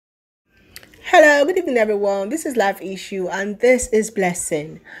Hello, good evening, everyone. This is Life Issue, and this is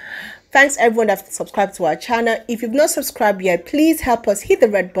Blessing. Thanks, everyone that subscribed to our channel. If you've not subscribed yet, please help us hit the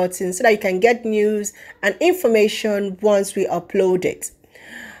red button so that you can get news and information once we upload it.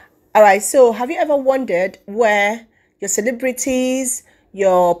 All right, so have you ever wondered where your celebrities,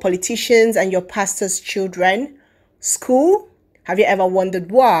 your politicians, and your pastors' children school? Have you ever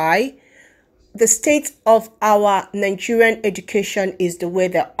wondered why the state of our Nigerian education is the way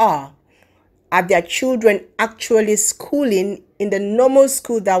they are? Are their children actually schooling in the normal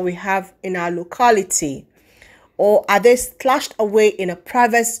school that we have in our locality? Or are they stashed away in a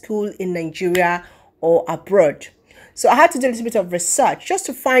private school in Nigeria or abroad? So I had to do a little bit of research just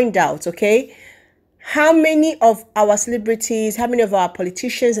to find out, okay, how many of our celebrities, how many of our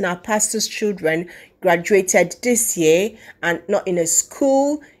politicians and our pastors' children graduated this year and not in a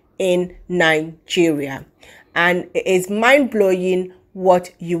school in Nigeria. And it is mind-blowing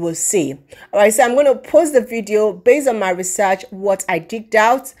what you will see. All right, so I'm going to post the video based on my research, what I digged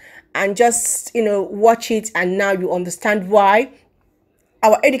out, and just watch it, and now you understand why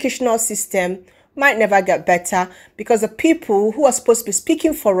our educational system might never get better, because the people who are supposed to be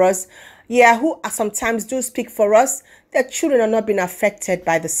speaking for us, who sometimes do speak for us, their children are not being affected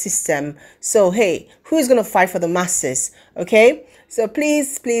by the system. So hey, who is going to fight for the masses? Okay, so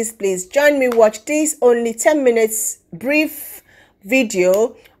please join me, watch this only 10 minutes brief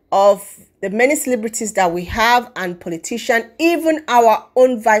video of the many celebrities that we have and politicians, even our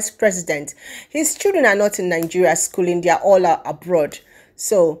own vice president. His children are not in Nigeria schooling, they are all abroad.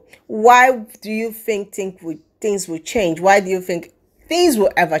 So why do you think things will change? Why do you think things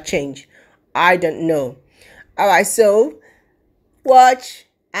will ever change? I don't know. All right, so watch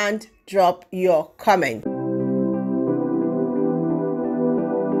and drop your comment.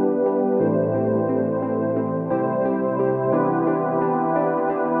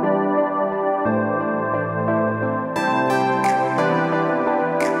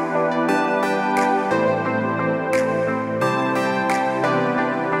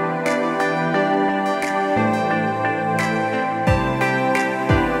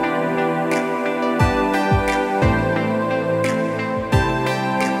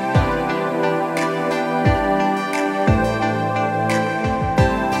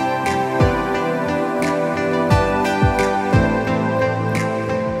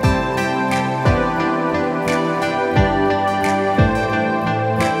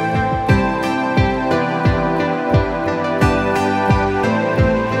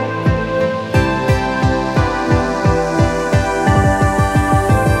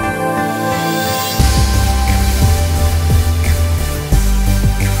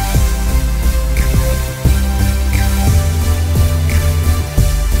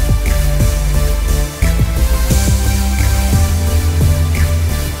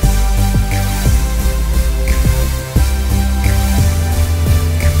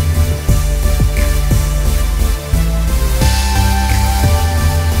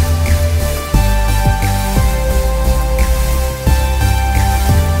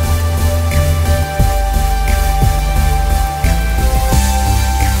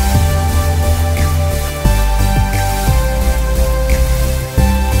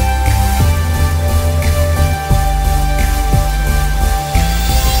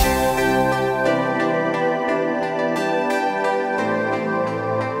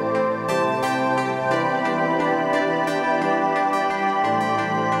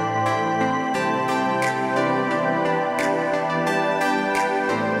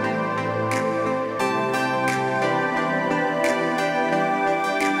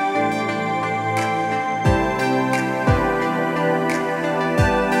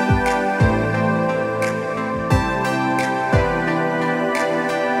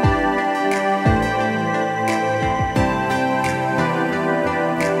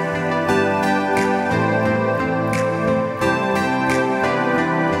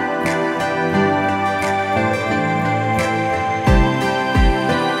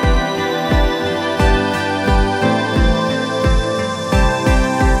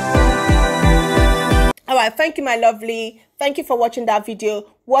 Thank you, my lovely. Thank you for watching that video.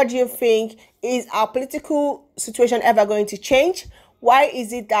 What do you think? Is our political situation ever going to change? Why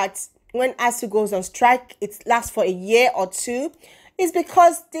is it that when ASSU goes on strike, it lasts for a year or two? It's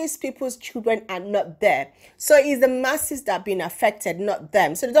because these people's children are not there. So it's the masses that are being affected, not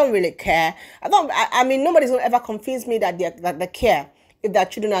them. So they don't really care. I mean, nobody's gonna ever convince me that they care if their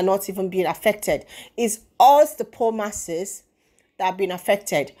children are not even being affected. It's us, the poor masses, that have been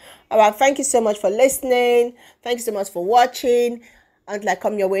affected. All right, thank you so much for listening. Thank you so much for watching. Until I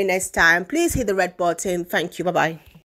come your way next time, please hit the red button. Thank you. Bye-bye.